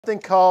Something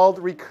called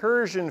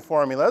recursion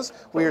formulas.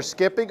 We are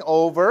skipping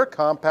over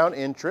compound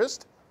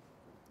interest.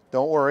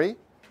 Don't worry,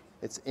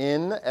 it's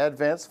in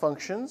advanced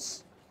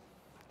functions.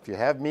 If you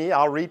have me,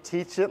 I'll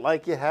reteach it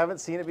like you haven't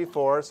seen it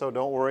before, so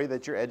don't worry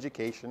that your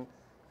education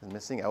is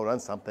missing out on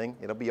something.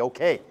 It'll be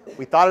okay.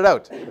 We thought it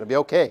out. It'll be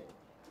okay.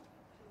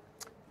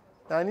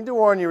 Now, I need to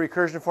warn you,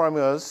 recursion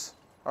formulas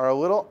are a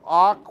little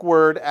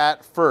awkward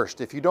at first.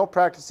 If you don't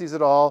practice these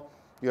at all,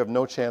 you have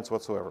no chance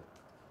whatsoever.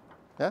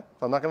 Yeah?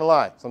 So I'm not going to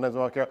lie. Sometimes we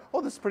walk here,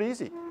 oh, this is pretty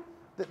easy.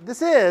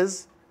 This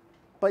is,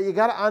 but you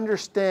got to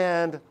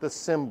understand the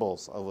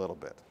symbols a little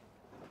bit.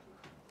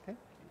 Okay?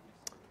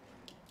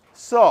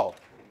 So,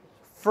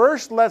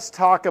 first let's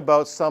talk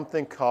about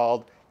something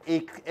called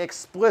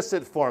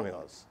explicit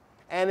formulas.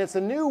 And it's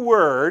a new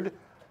word,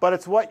 but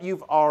it's what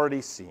you've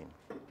already seen.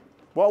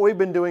 What we've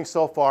been doing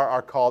so far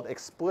are called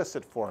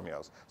explicit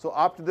formulas. So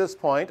up to this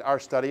point, our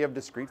study of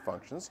discrete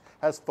functions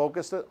has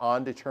focused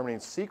on determining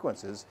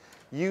sequences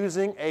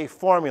using a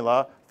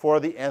formula for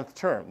the nth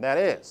term. That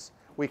is,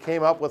 we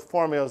came up with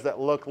formulas that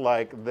look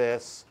like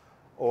this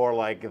or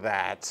like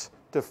that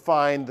to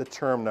find the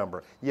term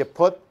number. You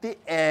put the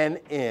n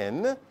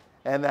in,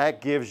 and that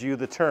gives you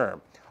the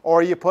term.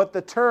 Or you put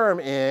the term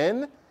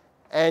in,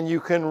 and you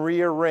can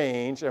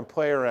rearrange and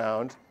play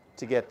around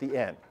to get the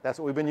n. That's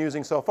what we've been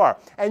using so far.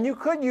 And you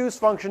could use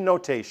function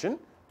notation.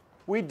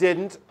 We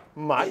didn't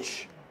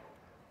much,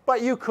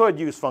 but you could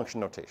use function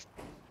notation.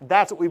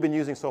 That's what we've been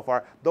using so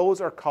far. Those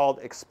are called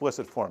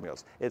explicit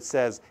formulas. It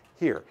says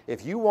here,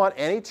 if you want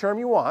any term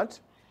you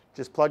want,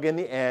 just plug in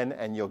the n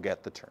and you'll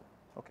get the term.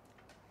 Okay.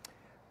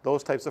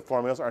 Those types of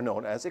formulas are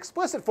known as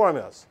explicit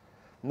formulas.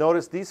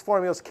 Notice these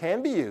formulas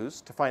can be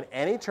used to find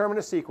any term in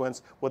a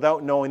sequence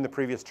without knowing the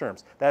previous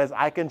terms. That is,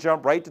 I can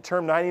jump right to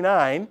term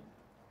 99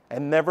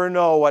 and never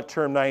know what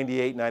term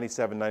 98,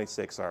 97,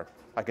 96 are.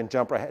 I can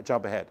jump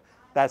ahead.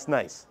 That's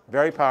nice.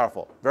 Very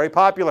powerful. Very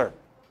popular.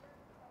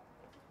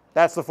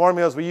 That's the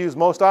formulas we use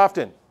most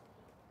often.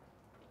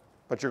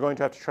 But you're going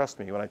to have to trust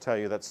me when I tell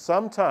you that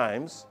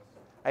sometimes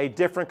a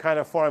different kind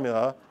of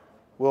formula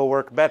will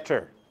work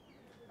better.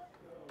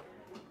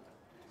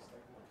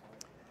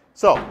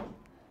 So,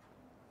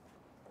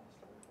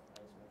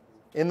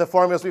 in the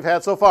formulas we've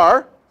had so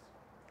far,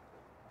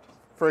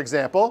 for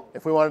example,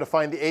 if we wanted to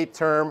find the 8th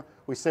term,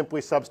 we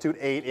simply substitute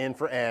 8 in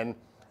for n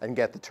and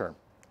get the term.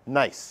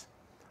 Nice.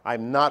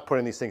 I'm not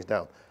putting these things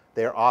down.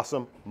 They are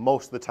awesome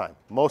most of the time.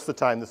 Most of the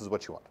time, this is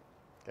what you want.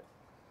 Okay.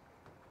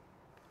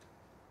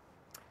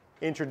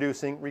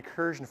 Introducing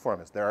recursion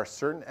formulas. There are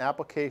certain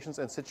applications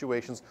and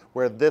situations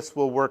where this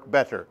will work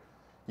better.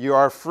 You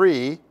are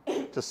free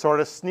to sort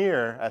of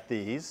sneer at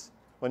these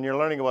when you're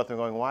learning about them,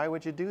 going, why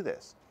would you do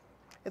this?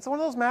 It's one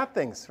of those math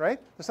things, right?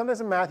 There's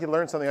sometimes in math you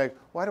learn something like,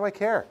 why do I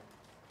care?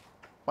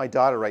 My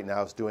daughter right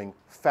now is doing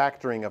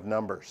factoring of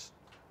numbers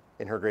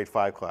in her grade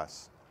 5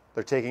 class.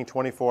 They're taking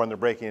 24 and they're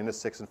breaking it into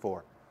 6 and 4.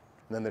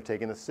 And then they're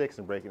taking the 6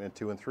 and breaking it into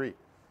 2 and 3.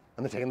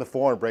 And they're taking the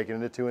 4 and breaking it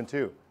into 2 and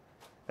 2.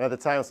 And at the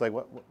time, it's like,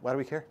 why do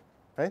we care,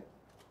 right?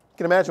 You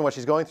can imagine what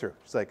she's going through.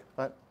 She's like,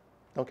 what?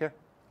 Don't care.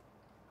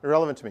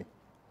 Irrelevant to me.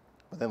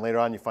 But then later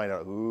on you find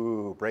out,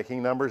 ooh,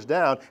 breaking numbers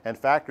down and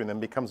factoring them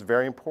becomes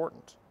very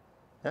important.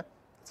 Yeah?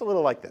 It's a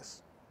little like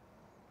this.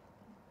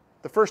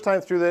 The first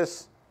time through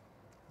this,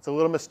 it's a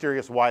little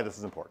mysterious why this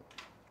is important.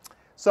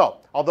 So,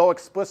 although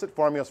explicit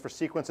formulas for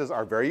sequences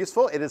are very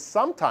useful, it is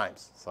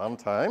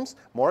sometimes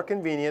more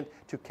convenient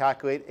to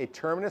calculate a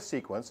term in a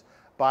sequence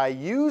by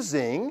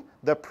using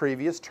the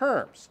previous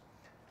terms.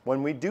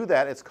 When we do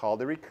that, it's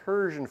called a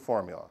recursion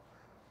formula.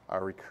 A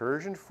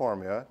recursion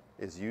formula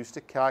is used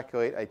to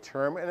calculate a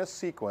term in a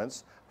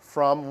sequence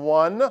from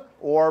one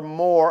or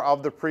more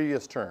of the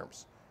previous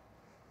terms.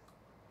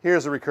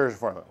 Here's a recursion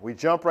formula. We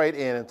jump right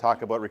in and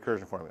talk about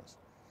recursion formulas.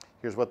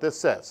 Here's what this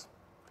says.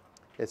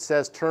 It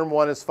says term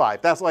 1 is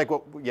 5. That's like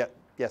what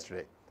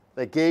yesterday.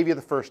 They gave you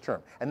the first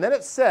term. And then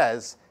it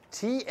says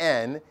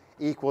Tn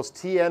equals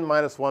Tn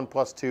minus 1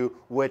 plus 2,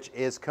 which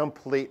is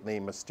completely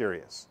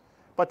mysterious.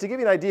 But to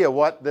give you an idea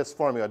what this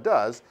formula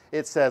does,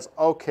 it says,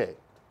 okay,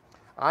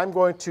 I'm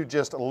going to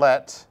just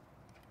let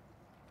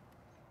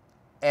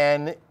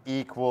n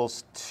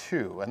equals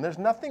 2. And there's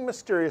nothing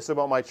mysterious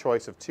about my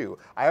choice of 2.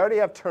 I already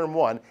have term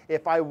 1.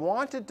 If I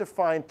wanted to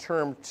find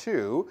term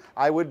 2,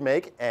 I would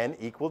make n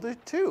equal to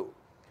 2.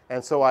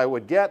 And so I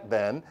would get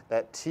then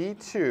that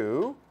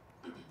T2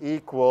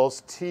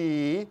 equals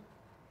Tn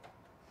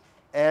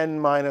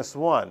minus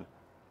 1.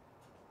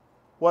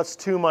 What's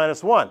 2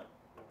 minus 1?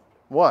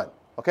 1.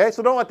 Okay,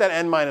 so don't let that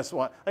n minus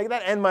 1, like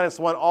that n minus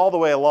 1 all the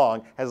way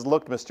along has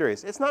looked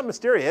mysterious. It's not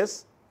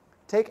mysterious.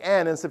 Take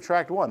n and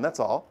subtract 1, that's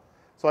all.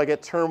 So I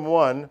get term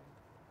 1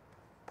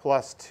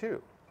 plus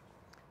 2.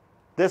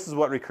 This is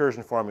what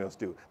recursion formulas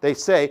do. They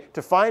say,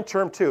 to find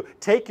term 2,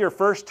 take your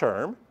first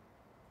term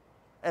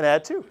and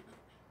add 2.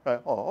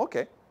 Oh,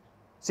 okay.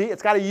 See,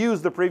 it's got to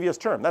use the previous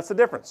term. That's the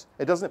difference.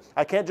 It doesn't,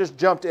 I can't just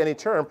jump to any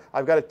term.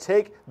 I've got to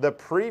take the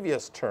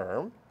previous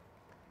term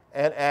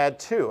and add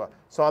 2.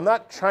 So I'm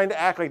not trying to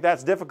act like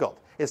that's difficult.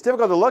 It's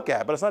difficult to look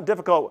at, but it's not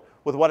difficult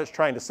with what it's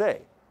trying to say.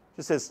 It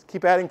just says,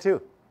 keep adding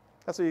 2.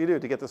 That's what you do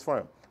to get this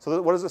formula.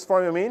 So what does this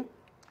formula mean?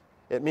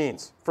 It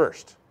means,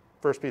 first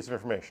piece of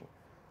information,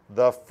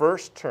 the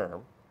first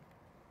term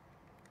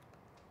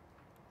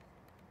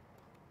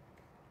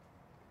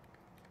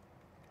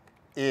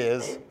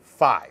is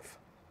 5.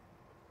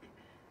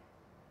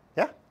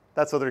 Yeah?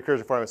 That's what the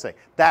recursion formula is saying.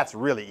 That's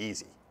really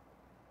easy.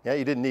 Yeah,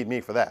 you didn't need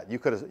me for that. You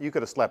could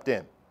have slept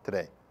in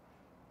today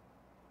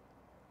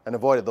and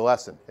avoided the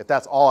lesson if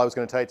that's all I was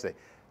going to tell you today.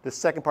 This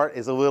second part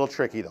is a little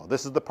tricky, though.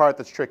 This is the part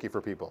that's tricky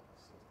for people.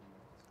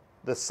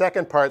 The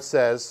second part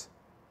says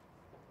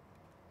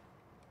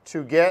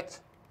to get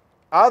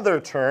other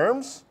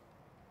terms,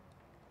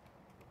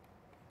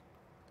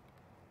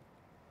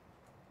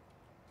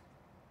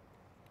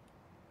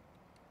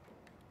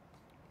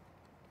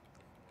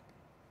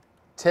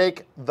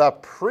 take the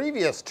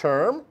previous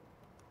term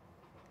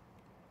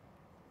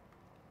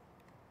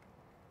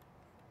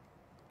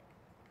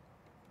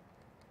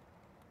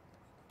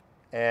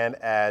and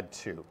add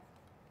 2.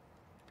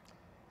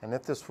 And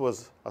if this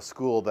was a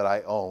school that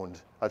I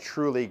owned, a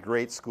truly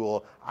great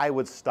school, I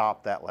would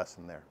stop that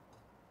lesson there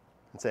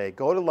and say,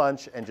 go to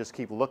lunch and just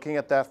keep looking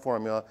at that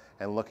formula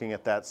and looking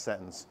at that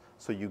sentence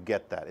so you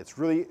get that. It's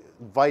really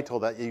vital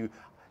that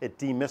it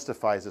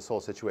demystifies this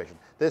whole situation.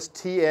 This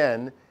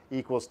Tn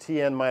equals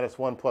Tn minus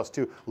 1 plus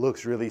 2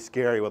 looks really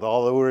scary with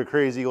all the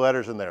crazy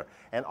letters in there.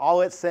 And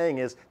all it's saying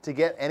is to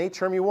get any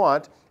term you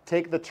want,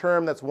 take the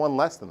term that's 1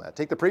 less than that.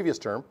 Take the previous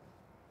term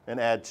and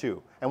add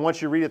 2. And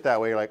once you read it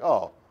that way, you're like,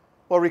 oh,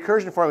 well,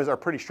 recursion formulas are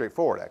pretty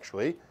straightforward,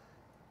 actually.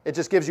 It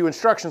just gives you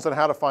instructions on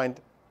how to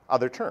find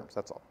other terms,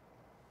 that's all.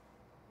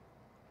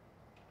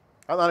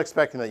 I'm not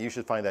expecting that you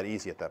should find that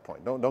easy at that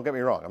point. Don't get me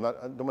wrong.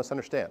 Don't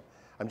misunderstand.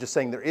 I'm just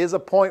saying there is a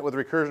point with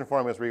recursion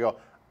formulas where you go,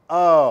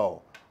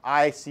 oh,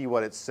 I see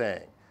what it's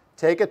saying.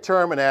 Take a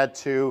term and add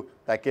 2.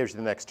 That gives you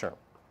the next term.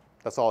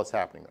 That's all that's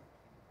happening there.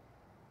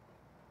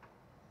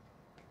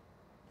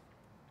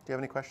 Do you have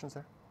any questions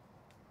there?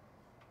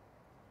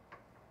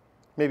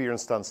 Maybe you're in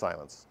stunned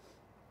silence.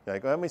 You're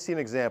like, let me see an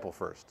example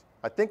first.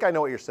 I think I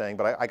know what you're saying,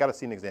 but I got to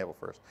see an example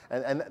first.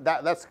 And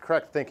that's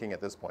correct thinking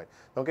at this point.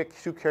 Don't get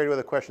too carried away with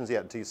the questions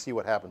yet until you see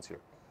what happens here.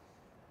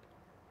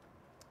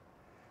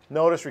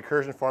 Notice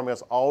recursion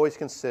formulas always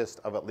consist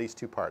of at least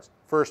 2 parts.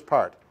 First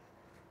part,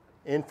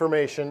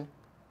 information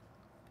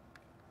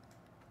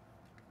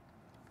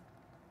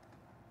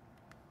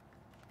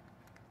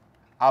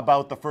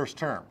about the first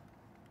term.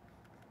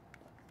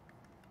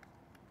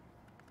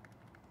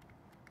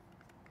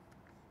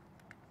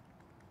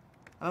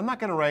 And I'm not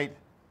going to write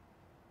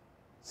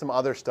some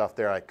other stuff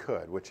there I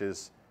could, which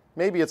is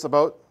maybe it's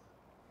about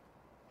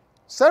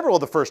several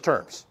of the first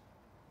terms.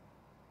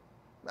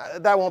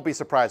 That won't be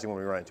surprising when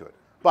we run into it.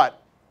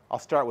 But I'll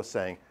start with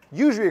saying,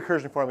 usually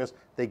recursion formulas,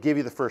 they give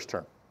you the first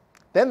term.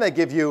 Then they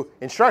give you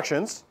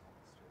instructions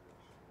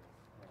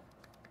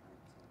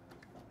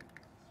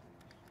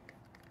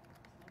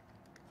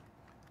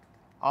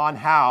on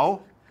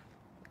how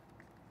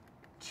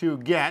to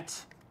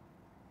get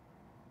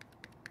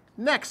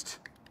next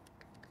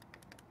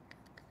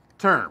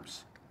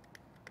terms.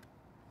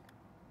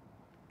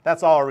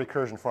 That's all a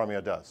recursion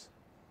formula does.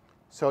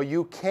 So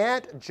you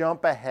can't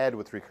jump ahead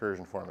with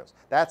recursion formulas.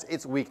 That's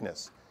its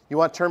weakness. You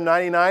want term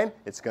 99?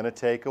 It's going to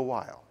take a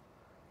while.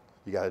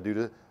 You got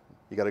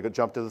to go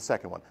jump to the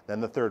second one, then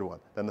the third one,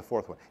 then the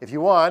fourth one. If you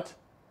want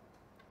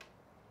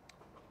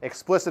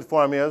explicit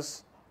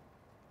formulas,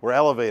 we're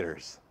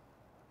elevators.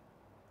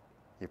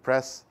 You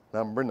press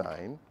number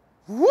 9,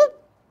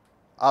 whoop,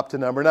 up to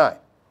number 9.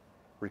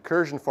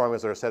 Recursion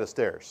formulas are a set of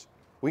stairs.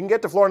 We can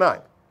get to floor 9.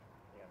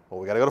 Well,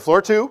 we got to go to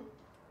floor 2,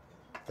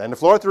 then to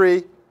floor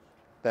 3,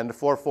 then to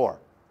floor 4.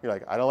 You're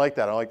like, I don't like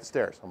that. I don't like the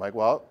stairs. I'm like,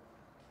 well,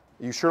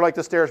 you sure like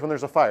the stairs when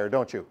there's a fire,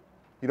 don't you?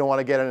 You don't want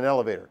to get in an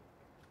elevator.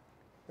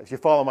 If you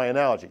follow my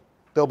analogy,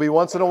 there'll be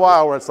once in a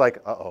while where it's like,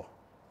 uh-oh,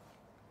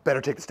 better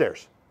take the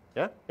stairs.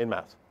 Yeah? In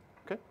math.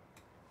 Okay?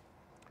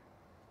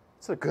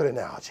 It's a good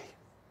analogy.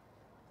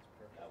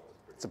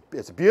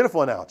 It's a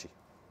beautiful analogy.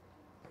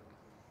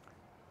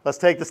 Let's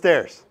take the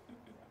stairs,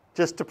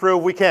 just to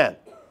prove we can.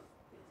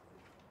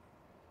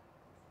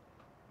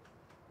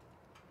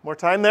 More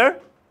time there?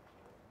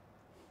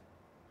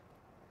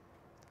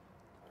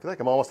 I feel like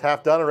I'm almost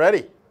half done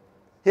already.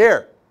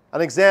 Here,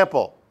 an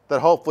example that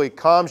hopefully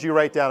calms you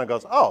right down and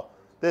goes, oh,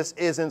 this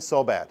isn't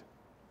so bad.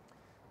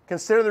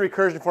 Consider the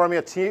recursion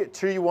formula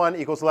T1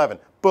 equals 11.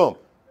 Boom.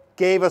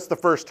 Gave us the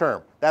first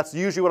term. That's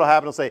usually what will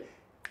happen. It'll say,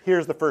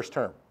 here's the first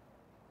term.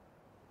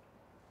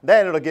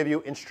 Then it'll give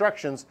you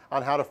instructions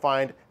on how to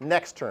find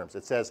next terms.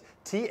 It says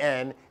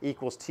Tn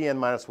equals Tn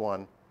minus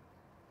 1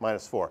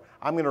 minus 4.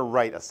 I'm going to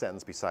write a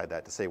sentence beside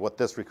that to say what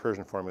this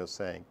recursion formula is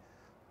saying,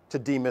 to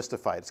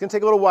demystify it. It's going to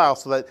take a little while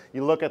so that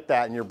you look at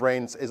that and your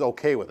brain is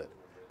okay with it.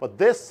 But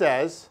this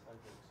says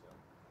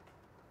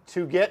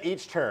to get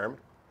each term.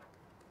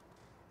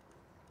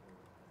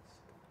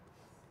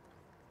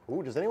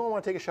 Ooh, does anyone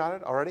want to take a shot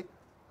at it already?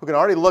 Who can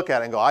already look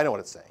at it and go, I know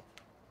what it's saying.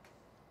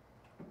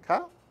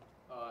 Kyle?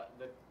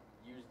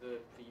 Use the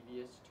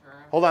previous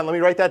term. Hold on, let me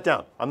write that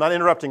down. I'm not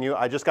interrupting you.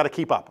 I just got to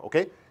keep up,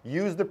 okay?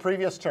 Use the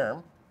previous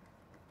term.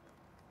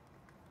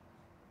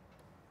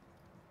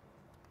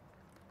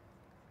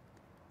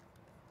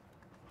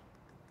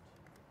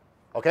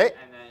 Okay?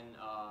 And then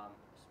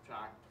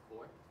subtract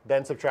 4.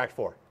 Then subtract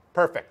 4.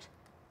 Perfect.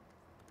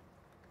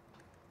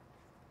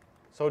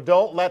 So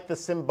don't let the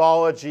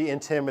symbology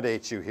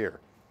intimidate you here.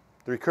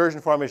 The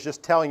recursion formula is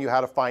just telling you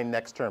how to find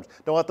next terms.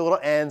 Don't let the little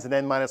n's and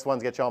n minus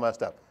 1s get you all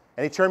messed up.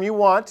 Any term you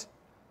want,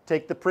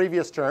 take the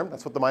previous term,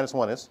 that's what the minus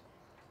 1 is,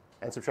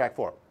 and subtract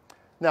 4.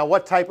 Now,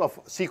 what type of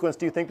sequence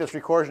do you think this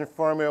recursion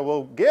formula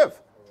will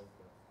give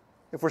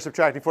if we're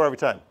subtracting 4 every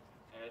time?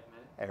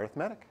 Arithmetic.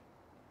 Arithmetic.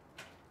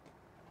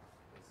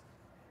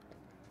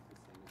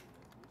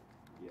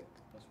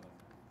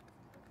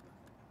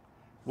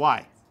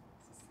 Why?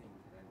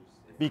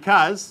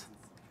 Because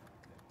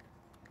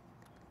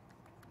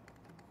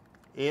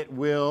it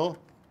will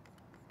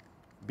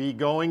be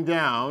going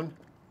down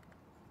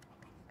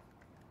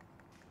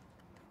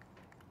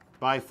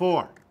by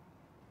 4.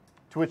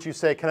 To which you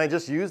say, can I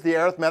just use the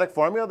arithmetic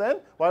formula then?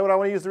 Why would I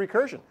want to use the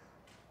recursion?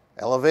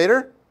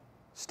 Elevator,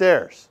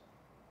 stairs.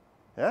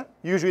 Yeah?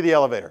 Usually the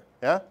elevator.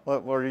 Yeah? Well,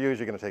 we're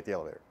usually going to take the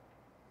elevator.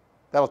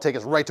 That'll take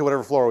us right to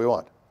whatever floor we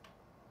want.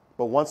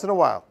 But once in a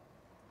while,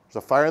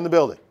 there's a fire in the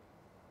building.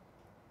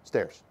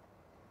 Stairs.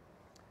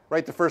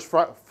 Write the first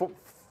 5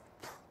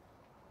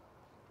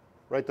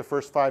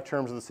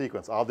 terms of the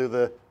sequence. I'll do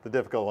the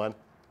difficult one.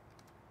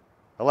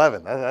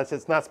 11.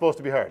 It's not supposed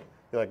to be hard.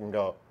 I can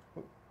go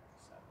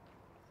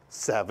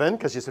 7,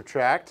 because you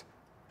subtract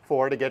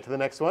 4 to get to the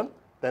next one.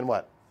 Then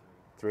what?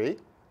 3.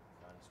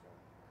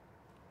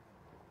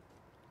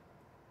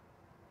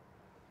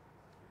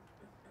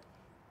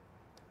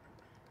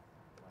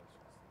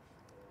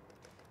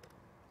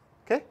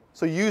 Okay?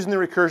 So using the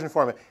recursion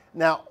formula.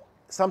 Now,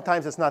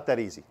 sometimes it's not that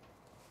easy.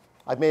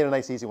 I've made a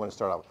nice easy one to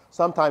start out with.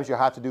 Sometimes you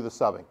have to do the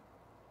subbing.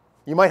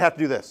 You might have to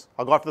do this.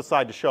 I'll go off to the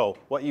side to show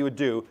what you would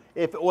do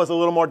if it was a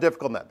little more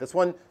difficult than that. This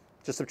one,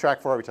 just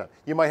subtract 4 every time.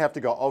 You might have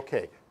to go,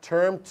 okay,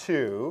 term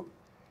 2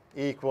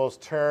 equals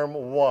term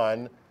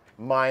 1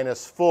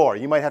 minus 4.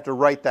 You might have to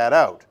write that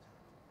out.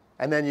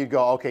 And then you'd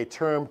go, okay,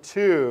 term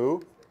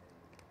 2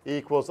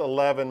 equals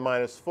 11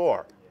 minus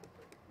 4.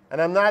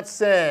 And I'm not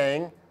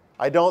saying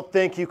I don't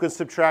think you can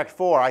subtract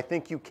 4. I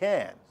think you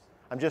can.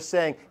 I'm just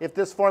saying if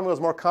this formula is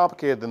more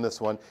complicated than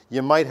this one,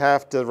 you might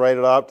have to write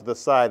it out to the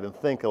side and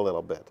think a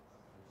little bit.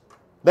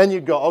 Then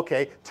you'd go,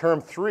 okay,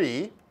 term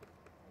 3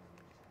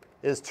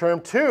 is term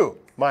 2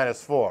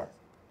 minus 4,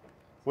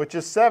 which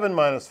is 7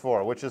 minus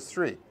 4, which is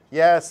 3.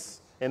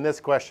 Yes, in this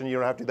question, you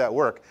don't have to do that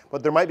work.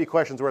 But there might be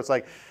questions where it's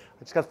like, I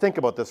just got to think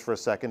about this for a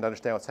second to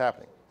understand what's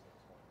happening.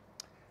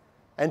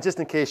 And just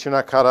in case you're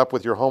not caught up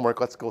with your homework,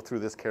 let's go through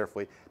this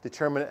carefully.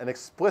 Determine an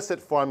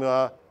explicit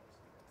formula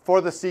for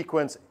the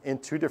sequence in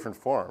 2 different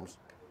forms.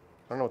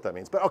 I don't know what that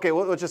means. But OK,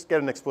 we'll just get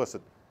an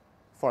explicit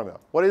formula.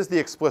 What is the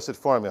explicit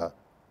formula?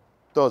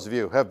 Those of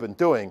you who have been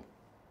doing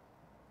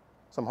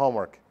some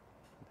homework,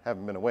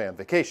 haven't been away on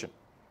vacation.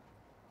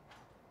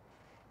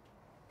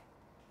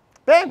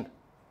 Ben!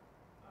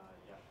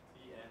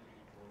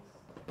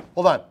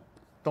 Hold on.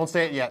 Don't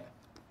say it yet.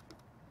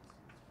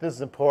 This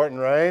is important,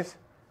 right?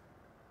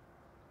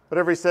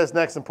 Whatever he says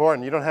next is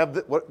important. You don't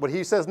have what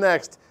he says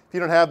next. If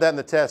you don't have that in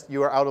the test,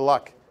 you are out of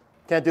luck.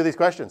 Can't do these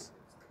questions.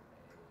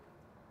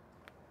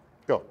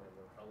 Go.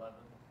 11.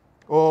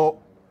 Oh,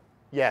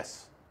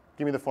 yes.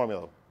 Give me the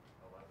formula.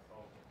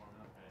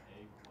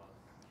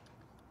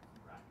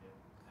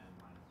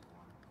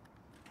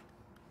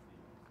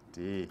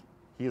 D.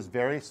 He is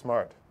very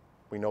smart.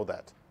 We know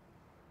that.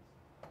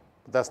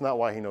 But that's not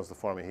why he knows the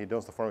formula. He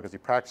knows the formula because he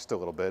practiced a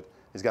little bit.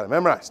 He's got it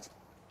memorized.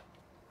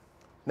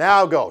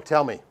 Now go.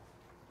 Tell me.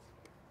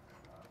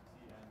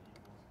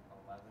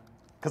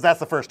 Because that's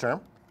the first term.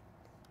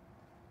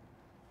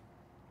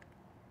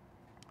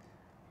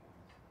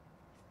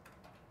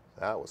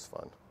 That was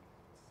fun.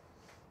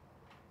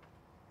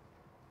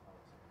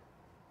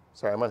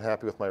 Sorry, I'm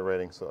unhappy with my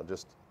writing, so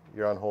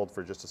you're on hold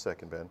for just a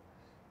second, Ben.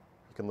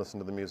 You can listen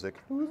to the music.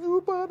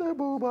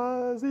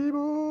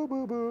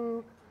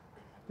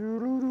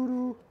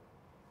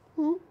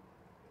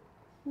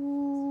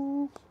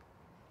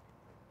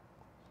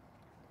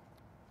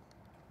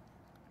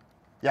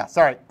 Yeah,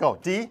 sorry, go.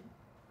 D.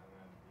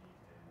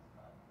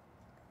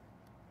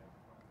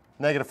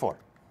 -4.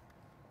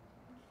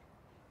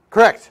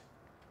 Correct.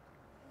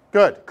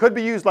 Good. Could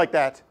be used like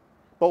that.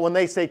 But when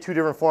they say 2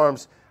 different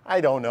forms,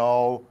 I don't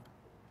know.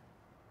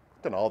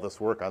 We've done all this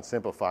work on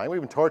simplifying.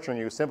 We've been torturing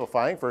you with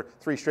simplifying for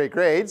 3 straight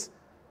grades.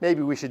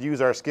 Maybe we should use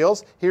our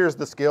skills. Here's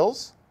the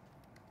skills.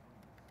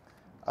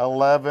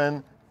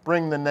 11,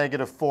 bring the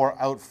 -4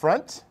 out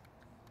front.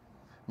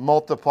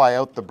 Multiply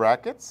out the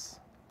brackets.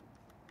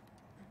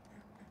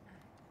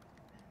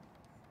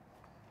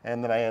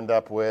 And then I end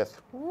up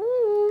with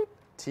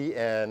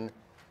Tn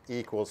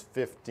equals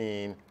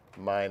 15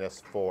 minus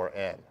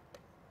 4n.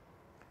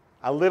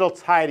 A little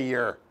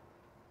tidier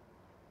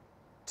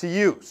to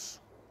use.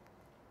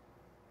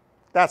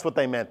 That's what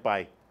they meant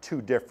by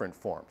 2 different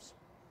forms.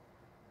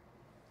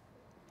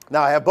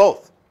 Now I have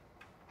both.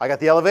 I got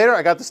the elevator,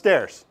 I got the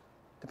stairs,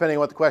 depending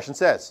on what the question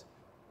says.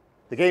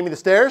 They gave me the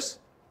stairs,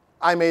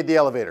 I made the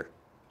elevator.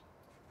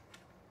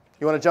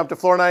 You want to jump to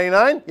floor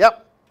 99?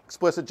 Yep.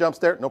 Explicit jump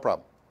stair, no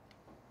problem.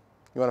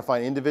 You want to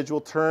find individual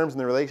terms and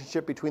the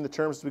relationship between the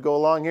terms as we go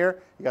along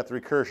here, you got the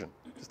recursion.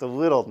 Just a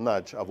little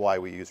nudge of why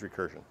we use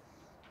recursion.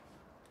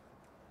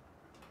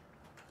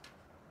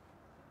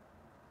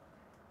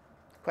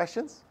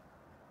 Questions?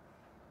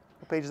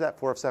 What page is that?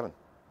 4 of 7.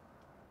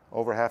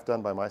 Over half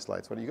done by my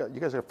slides. What do you got? You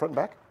guys are front and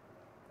back?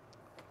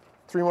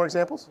 3 more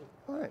examples?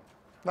 All right.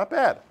 Not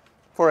bad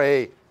for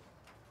a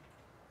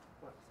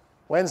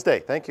Wednesday.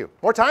 Thank you.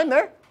 More time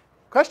there?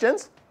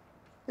 Questions?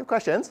 You have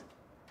questions?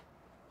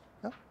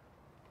 No?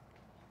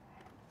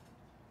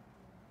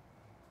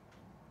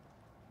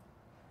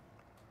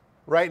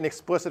 Write an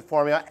explicit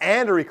formula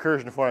and a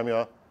recursion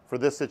formula for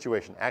this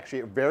situation. Actually,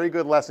 a very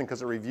good lesson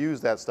because it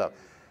reviews that stuff.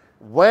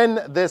 When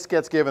this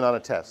gets given on a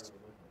test,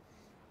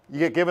 you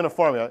get given a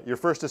formula, your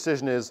first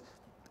decision is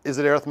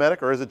it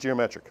arithmetic or is it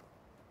geometric?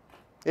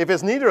 If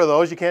it's neither of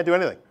those, you can't do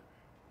anything.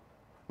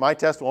 My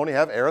test will only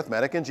have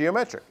arithmetic and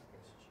geometric.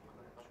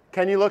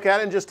 Can you look at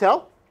it and just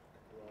tell?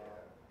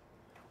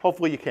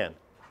 Hopefully you can.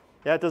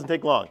 Yeah, it doesn't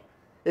take long.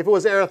 If it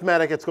was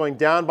arithmetic, it's going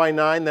down by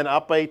 9, then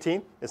up by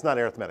 18. It's not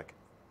arithmetic.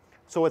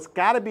 So it's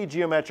got to be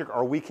geometric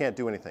or we can't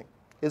do anything.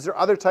 Is there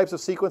other types of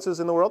sequences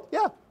in the world?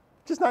 Yeah,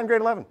 just not in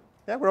grade 11.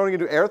 Yeah, we're only going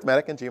to do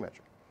arithmetic and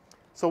geometric.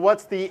 So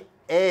what's the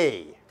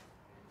A?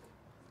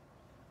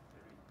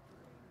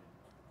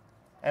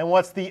 And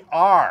what's the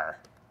R?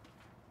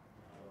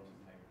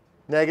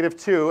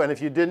 -2, and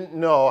if you didn't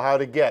know how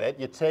to get it,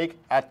 you take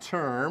a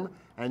term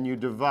and you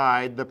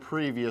divide the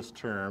previous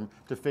term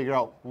to figure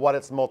out what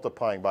it's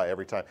multiplying by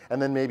every time.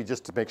 And then maybe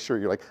just to make sure,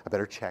 you're like, I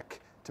better check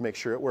to make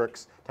sure it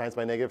works. Times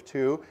by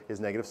 -2 is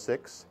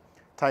 -6.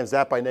 Times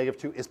that by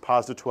 -2 is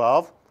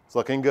 +12. It's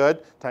looking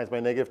good. Times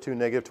by -2,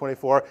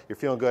 -24. You're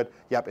feeling good.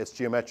 Yep, it's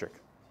geometric.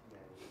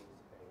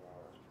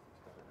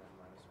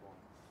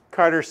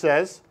 Carter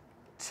says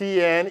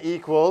Tn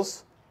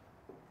equals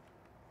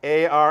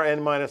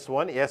ARN minus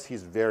 1. Yes,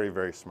 he's very,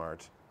 very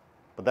smart.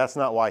 But that's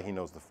not why he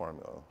knows the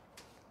formula.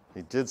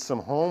 He did some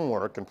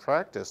homework and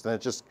practiced, and it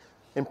just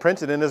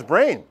imprinted in his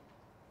brain.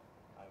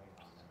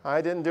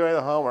 I didn't do any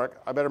of the homework.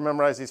 I better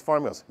memorize these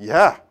formulas.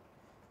 Yeah.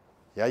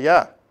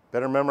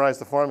 Better memorize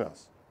the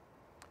formulas.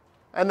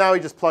 And now he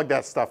just plugged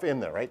that stuff in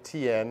there, right?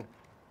 Tn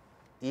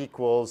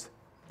equals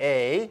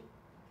A.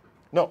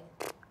 No,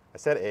 I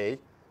said A.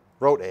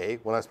 Wrote A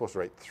when I was supposed to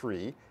write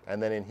 3.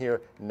 And then in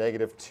here,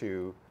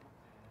 -2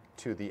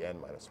 to the n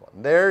minus 1.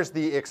 There's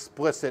the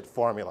explicit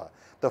formula.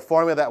 The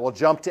formula that will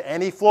jump to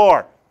any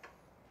floor.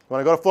 You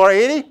want to go to floor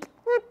 80?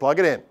 Plug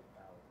it in.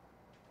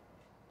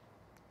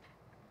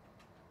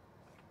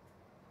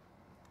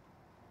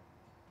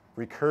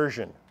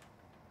 Recursion.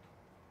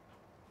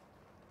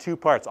 2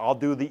 parts. I'll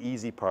do the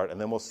easy part, and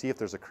then we'll see if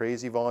there's a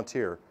crazy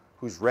volunteer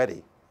who's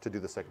ready to do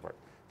the second part.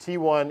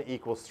 T1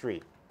 equals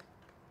 3.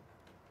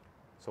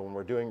 So when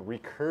we're doing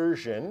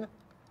recursion,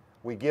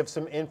 we give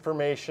some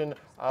information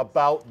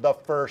about the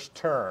first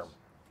term.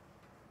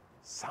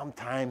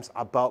 Sometimes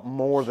about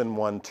more than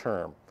one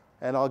term.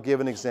 And I'll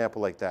give an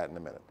example like that in a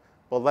minute.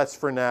 But let's,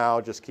 for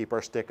now, just keep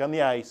our stick on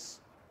the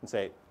ice and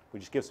say, we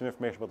just give some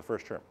information about the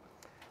first term.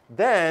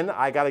 Then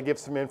I got to give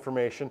some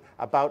information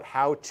about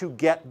how to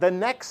get the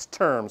next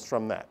terms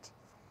from that.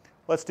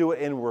 Let's do it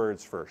in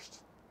words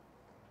first.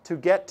 To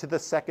get to the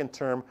second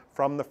term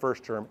from the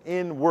first term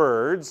in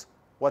words,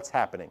 what's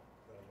happening?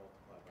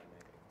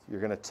 You're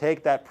going to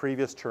take that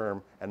previous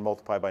term and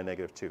multiply by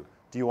 -2.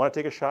 Do you want to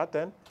take a shot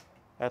then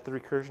at the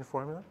recursion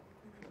formula?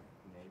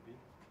 Maybe.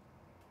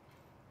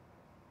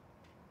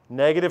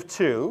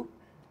 -2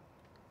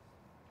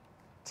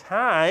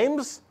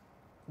 times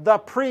the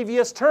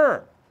previous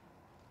term.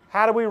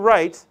 How do we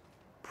write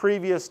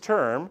previous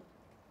term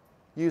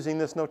using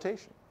this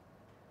notation?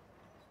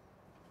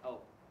 Oh.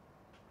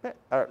 Yeah,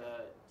 all right.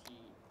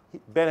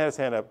 Ben had his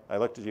hand up. I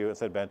looked at you and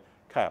said, Ben.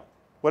 Kyle,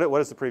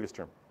 what is the previous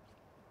term?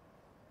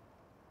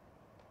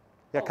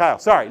 Yeah, Kyle,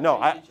 sorry. No,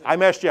 I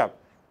messed you up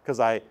because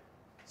I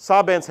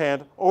saw Ben's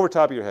hand over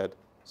top of your head.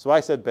 So I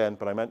said Ben,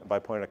 but I meant by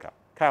pointing at Kyle.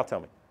 Kyle, tell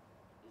me.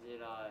 Is it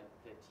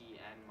the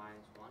Tn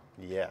minus 1?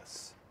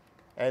 Yes.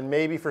 And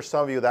maybe for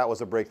some of you that was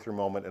a breakthrough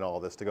moment in all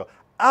of this to go,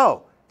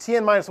 oh,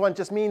 Tn minus 1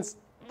 just means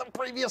the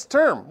previous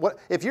term. What,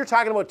 if you're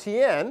talking about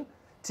Tn,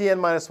 Tn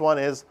minus 1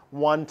 is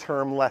one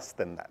term less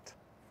than that.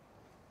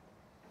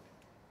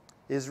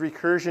 Is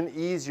recursion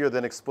easier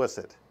than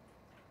explicit?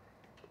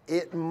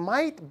 It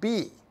might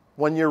be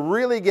when you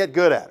really get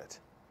good at it.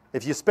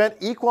 If you spent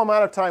equal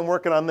amount of time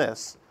working on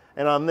this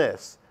and on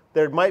this,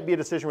 there might be a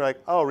decision where you're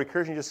like, oh,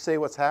 recursion, you just say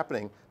what's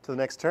happening to the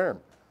next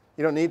term.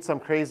 You don't need some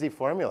crazy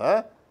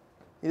formula.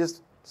 You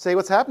just say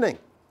what's happening,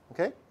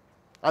 okay?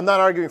 I'm not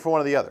arguing for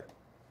one or the other.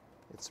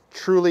 It's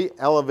truly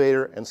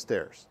elevator and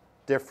stairs,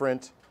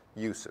 different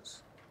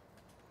uses.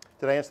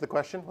 Did I answer the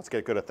question? Let's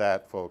get good at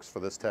that, folks, for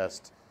this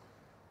test.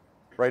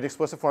 Write an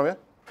explicit formula?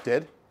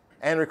 Did.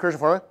 And recursion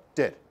formula?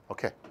 Did.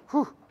 Okay.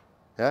 Whew.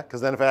 Yeah,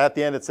 because then if at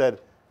the end it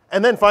said,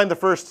 and then find the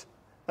first,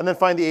 and then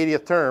find the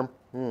 80th term.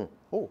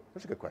 Oh,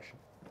 that's a good question.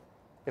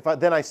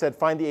 Then I said,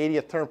 find the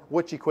 80th term,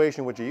 which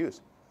equation would you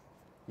use?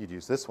 You'd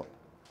use this one.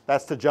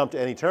 That's to jump to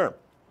any term.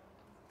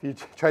 If you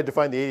tried to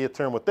find the 80th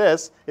term with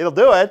this, it'll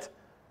do it.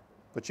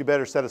 but you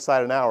better set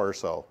aside an hour or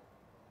so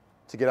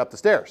to get up the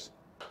stairs.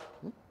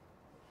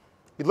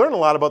 You'd learn a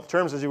lot about the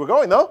terms as you were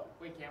going, though.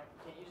 Wait, can't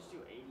you just do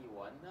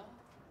 81 though?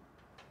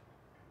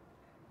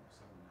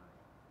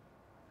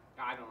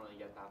 I don't really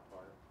get that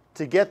far.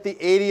 To get the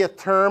 80th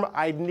term,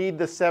 I'd need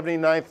the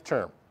 79th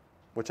term,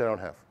 which I don't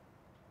have.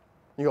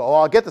 You go, oh,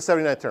 I'll get the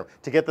 79th term.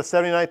 To get the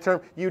 79th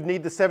term, you'd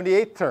need the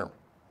 78th term.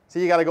 So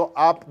you got to go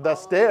up the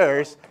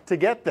stairs to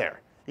get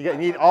there. You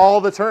need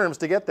all the terms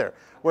to get there.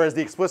 Whereas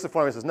the explicit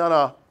formula says,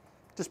 no,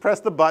 just press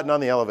the button on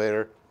the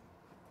elevator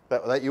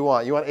that you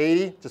want. You want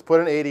 80? Just put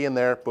an 80 in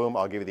there. Boom,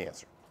 I'll give you the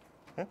answer.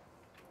 Okay?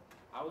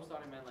 I always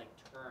thought it meant like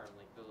term,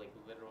 like the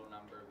literal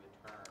number of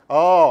the term.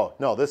 Oh,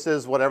 no, this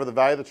is whatever the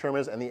value of the term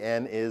is, and the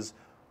n is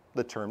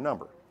the term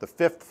number. The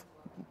 5th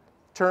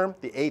term,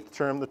 the 8th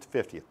term, the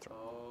 50th term.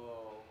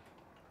 Oh.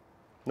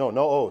 No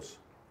O's.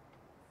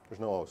 There's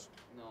no O's.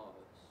 No.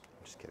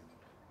 I'm just kidding.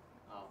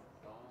 Oh.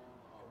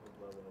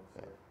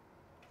 Yeah.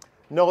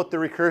 Note the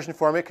recursion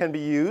formula can be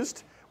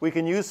used. We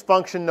can use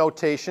function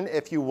notation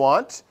if you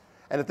want.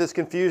 And if this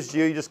confused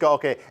you, you just go,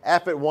 okay,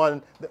 f at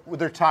 1,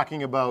 they're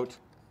talking about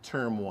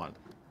term 1.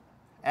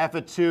 F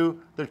at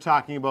 2, they're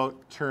talking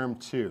about term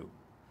 2.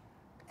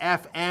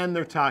 Fn,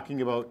 they're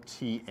talking about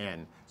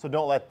Tn. So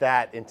don't let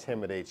that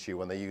intimidate you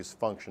when they use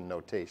function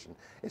notation.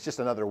 It's just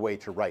another way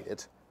to write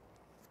it.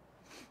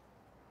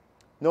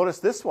 Notice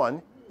this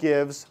one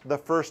gives the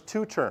first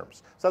 2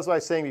 terms. So that's what I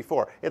was saying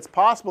before. It's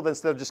possible that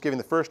instead of just giving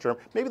the first term,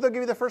 maybe they'll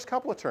give you the first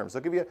couple of terms.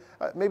 They'll give you,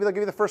 maybe they'll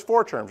give you the first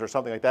 4 terms or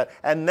something like that,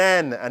 and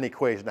then an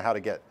equation of how to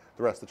get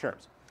the rest of the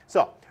terms.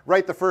 So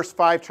write the first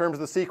 5 terms of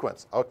the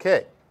sequence.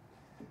 Okay.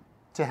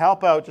 To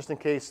help out, just in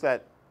case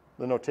that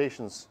the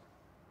notation's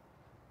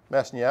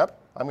messing you up,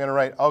 I'm going to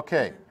write,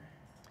 okay,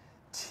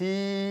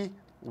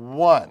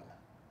 T1,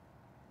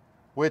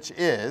 which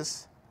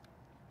is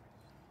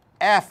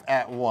f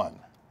at 1.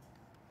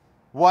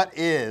 What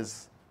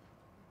is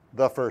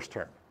the first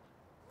term?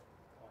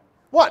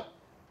 1.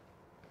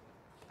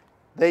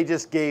 They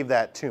just gave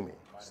that to me.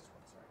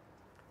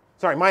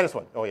 Sorry, minus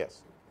 1. Oh,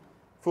 yes.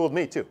 Fooled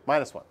me, too.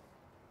 Minus 1.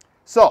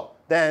 So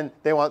then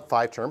they want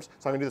 5 terms.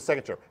 So I'm going to do the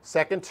second term.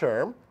 Second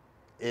term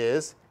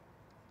is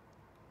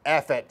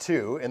f at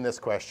 2 in this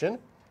question.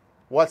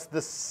 What's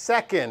the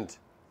second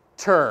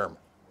term?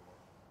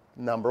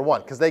 Number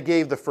 1, because they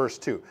gave the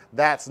first 2.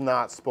 That's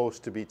not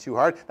supposed to be too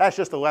hard. That's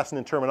just a lesson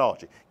in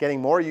terminology,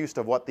 getting more used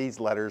to what these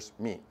letters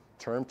mean.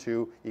 Term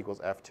 2 equals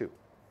F2.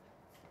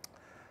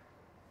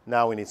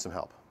 Now we need some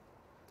help.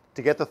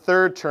 To get the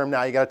third term,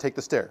 now you got to take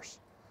the stairs.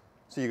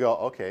 So you go,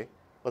 okay,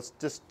 let's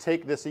just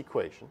take this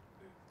equation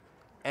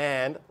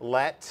and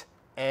let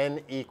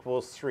n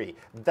equals 3.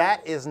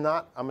 That is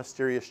not a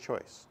mysterious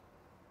choice.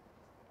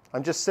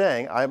 I'm just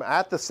saying, I'm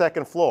at the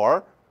second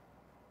floor.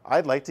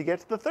 I'd like to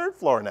get to the third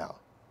floor now.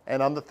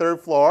 And on the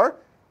third floor,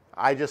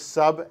 I just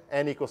sub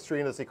n equals 3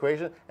 in this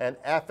equation, and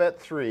f at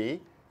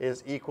 3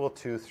 is equal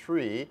to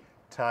 3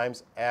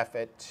 times f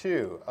at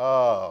 2.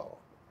 Oh,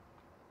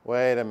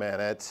 wait a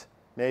minute.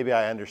 Maybe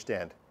I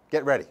understand.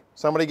 Get ready.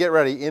 Somebody get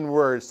ready in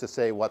words to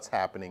say what's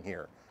happening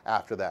here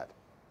after that.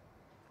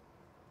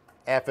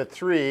 F at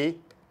 3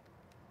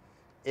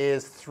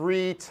 is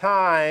 3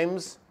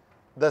 times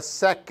the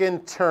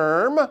second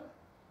term.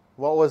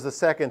 What was the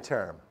second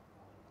term?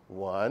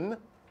 1.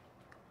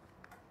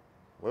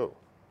 Whoa.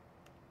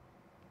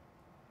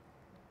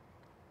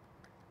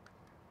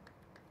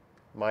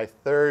 My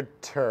third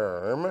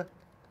term,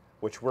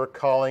 which we're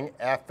calling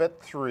f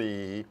at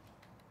 3,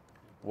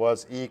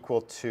 was equal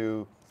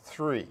to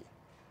 3.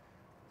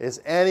 Is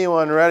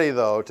anyone ready,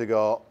 though, to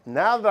go,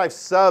 now that I've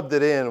subbed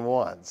it in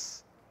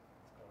once,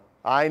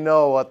 I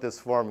know what this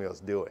formula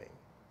is doing.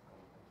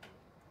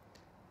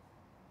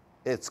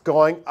 It's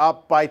going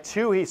up by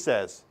 2, he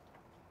says.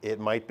 It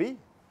might be.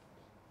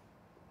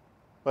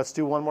 Let's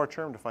do one more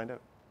term to find out.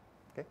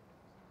 Okay?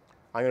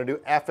 I'm going to do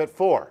f at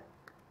 4.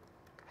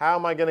 How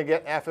am I going to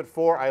get f at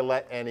 4? I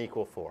let n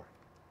equal 4.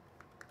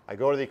 I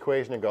go to the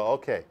equation and go,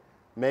 okay,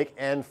 make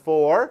n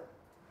 4.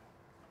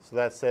 So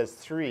that says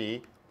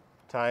 3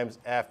 times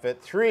f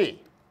at 3.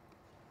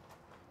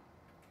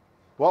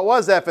 What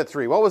was f at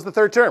 3? What was the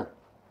third term?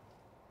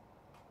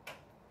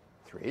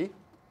 3.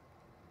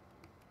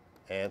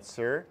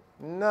 Answer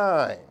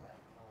 9.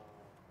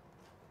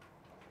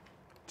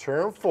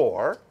 Term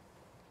 4,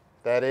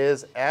 that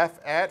is f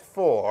at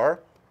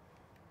 4,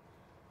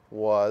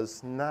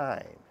 was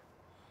 9.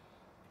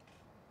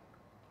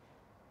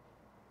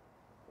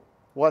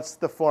 What's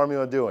the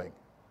formula doing?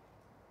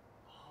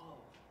 Oh,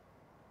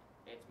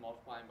 it's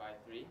multiplying by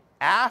 3?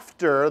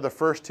 After the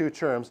first 2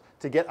 terms,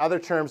 to get other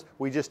terms,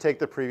 we just take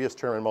the previous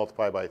term and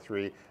multiply by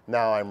 3.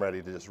 Now I'm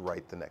ready to just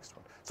write the next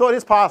one. So it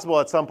is possible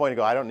at some point to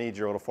go, I don't need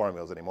your little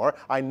formulas anymore.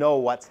 I know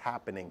what's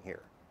happening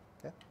here.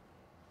 Okay?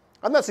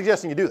 I'm not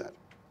suggesting you do that.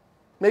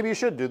 Maybe you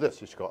should do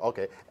this. You should go,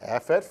 okay,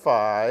 f at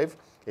 5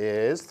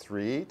 is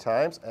 3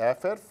 times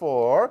f at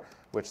 4,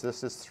 which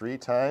this is 3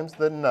 times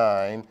the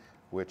 9,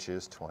 which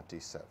is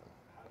 27.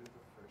 How do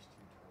the first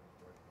 2 terms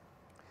work?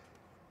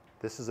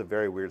 This is a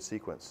very weird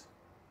sequence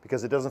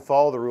because it doesn't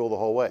follow the rule the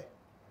whole way.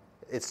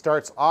 it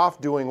starts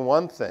off doing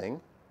one thing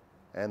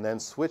and then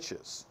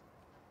switches.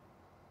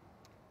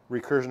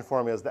 Recursion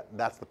formulas,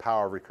 that's the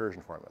power of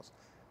recursion formulas.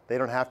 They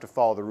don't have to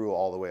follow the rule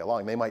all the way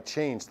along. They might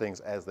change things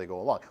as they go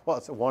along. Well,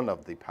 it's one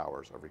of the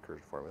powers of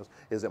recursion formulas,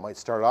 is it might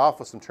start off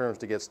with some terms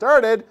to get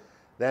started,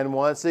 then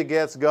once it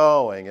gets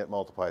going, it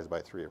multiplies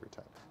by 3 every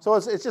time. So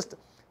it's just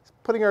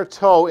putting our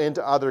toe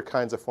into other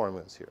kinds of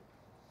formulas here.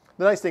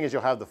 The nice thing is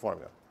you'll have the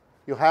formula.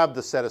 You'll have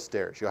the set of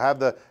stairs. You'll have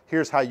the,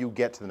 here's how you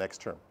get to the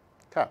next term.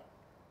 Okay.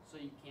 So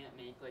you can't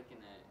make like an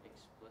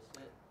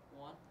explicit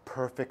one?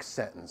 Perfect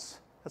sentence.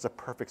 That's a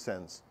perfect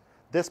sentence.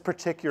 This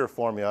particular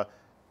formula,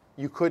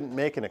 you couldn't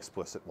make an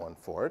explicit one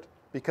for it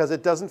because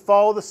it doesn't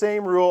follow the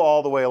same rule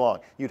all the way along.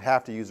 You'd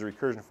have to use a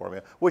recursion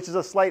formula, which is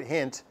a slight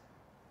hint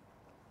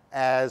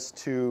as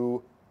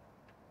to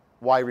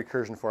why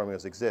recursion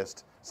formulas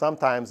exist.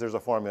 Sometimes there's a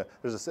formula,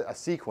 there's a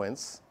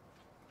sequence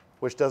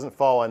which doesn't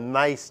follow a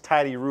nice,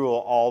 tidy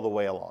rule all the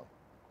way along.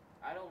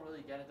 I don't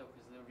really get it though,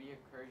 because the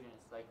recursion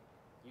is like,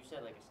 you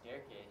said like a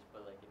staircase,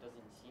 but like it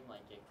doesn't seem like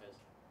it, because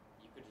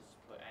you could just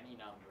put any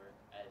number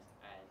as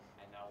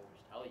and that will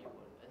just tell you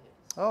what it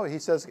is. Oh, he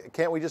says,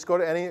 can't we just go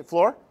to any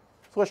floor?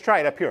 So let's try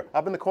it up here,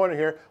 up in the corner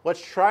here.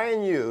 Let's try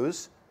and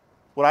use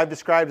what I've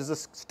described as the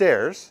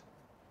stairs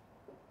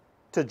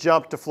to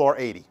jump to floor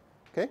 80.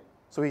 Okay?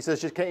 So he says,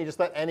 can't you just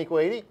let n equal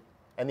 80?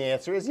 And the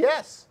answer is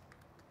yes.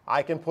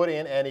 I can put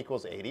in n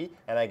equals 80,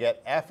 and I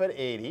get f at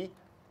 80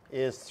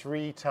 is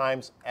 3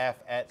 times f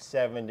at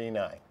 79.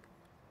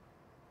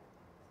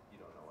 You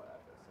don't know what f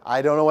is.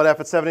 I don't know what f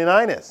at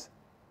 79 is.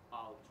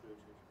 Oh, true.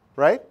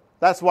 Right?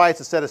 That's why it's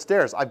a set of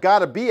stairs. I've got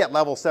to be at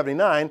level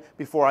 79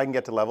 before I can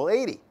get to level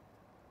 80. You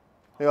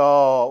go,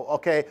 oh,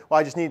 okay, well,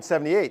 I just need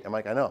 78. I'm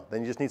like, I know.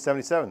 Then you just need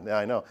 77. Yeah,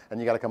 I know. And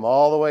you got to come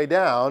all the way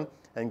down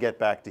and get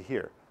back to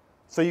here.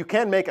 So you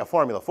can make a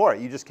formula for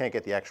it. You just can't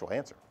get the actual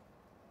answer.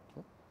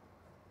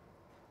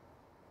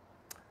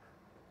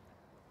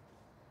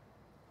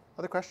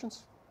 Other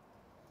questions?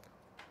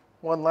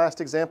 One last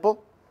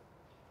example.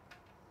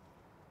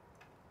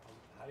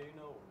 How do you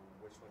know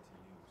which one to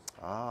use?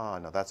 Ah,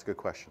 no, that's a good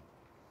question.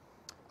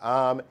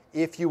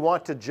 If you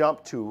want to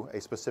jump to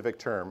a specific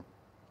term,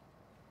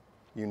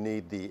 you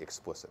need the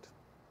explicit.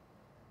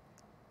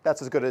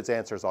 That's as good an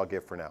answer as I'll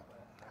give for now.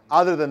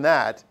 Other than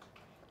that,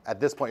 at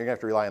this point, you're going to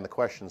have to rely on the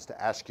questions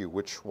to ask you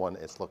which one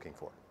it's looking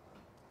for.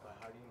 But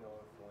how do you know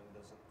if one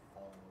doesn't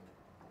follow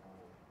the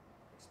rule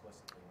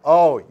explicitly?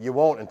 Oh, you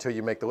won't until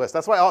you make the list.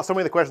 That's why so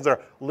many of the questions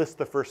are list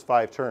the first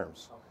 5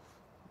 terms.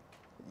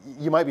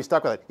 Okay. You might be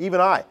stuck with it.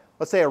 Even I.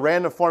 Let's say a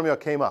random formula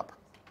came up.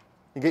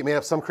 You get made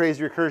up some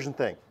crazy recursion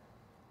thing.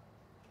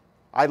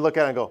 I'd look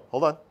at it and go,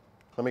 hold on,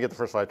 let me get the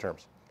first 5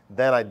 terms.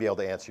 Then I'd be able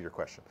to answer your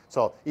question.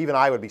 So even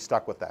I would be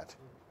stuck with that.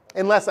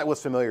 Unless that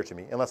was familiar to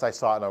me, unless I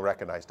saw it and I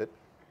recognized it,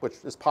 which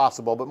is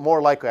possible, but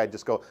more likely I'd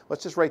just go,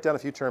 let's just write down a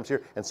few terms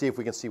here and see if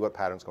we can see what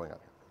pattern's going on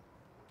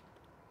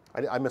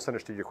here. I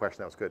misunderstood your question.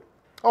 That was good.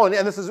 Oh, and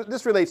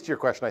this relates to your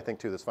question, I think,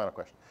 too, this final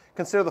question.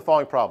 Consider the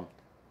following problem.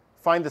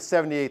 Find the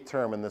 78th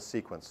term in this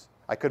sequence.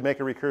 I could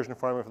make a recursion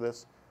formula for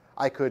this.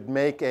 I could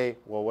make a,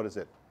 well, what is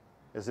it?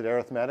 Is it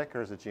arithmetic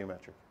or is it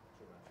geometric?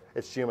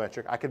 It's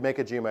geometric. I could make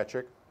a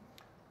geometric.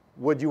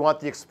 Would you want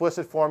the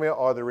explicit formula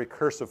or the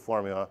recursive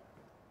formula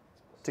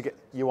to get?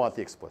 You want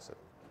the explicit.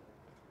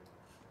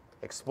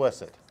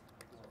 Explicit.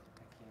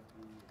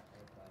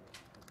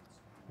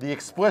 The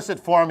explicit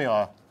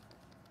formula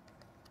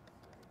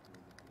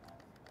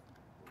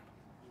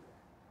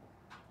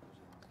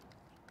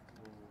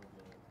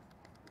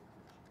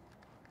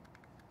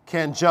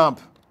can jump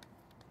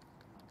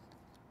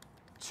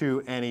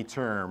to any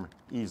term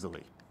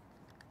easily.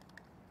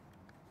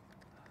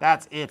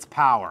 That's its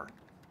power.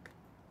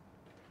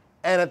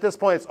 And at this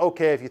point, it's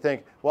okay if you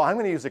think, well, I'm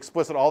going to use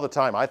explicit all the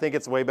time. I think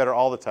it's way better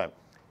all the time.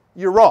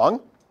 You're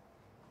wrong,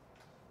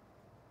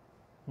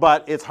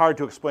 but it's hard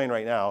to explain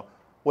right now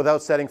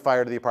without setting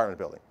fire to the apartment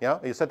building. Yeah?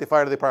 You set the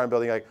fire to the apartment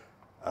building, like,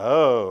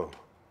 oh,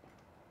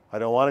 I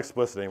don't want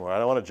explicit anymore. I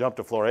don't want to jump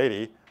to floor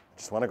 80. I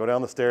just want to go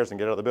down the stairs and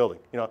get out of the building.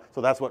 You know,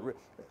 so that's what,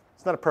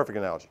 it's not a perfect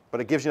analogy, but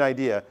it gives you an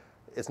idea.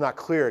 It's not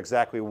clear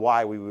exactly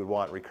why we would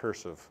want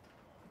recursive.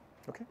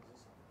 Okay?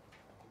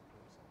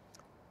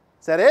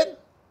 Is that it?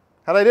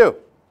 How'd I do?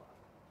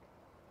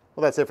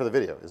 Well, that's it for the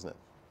video, isn't it?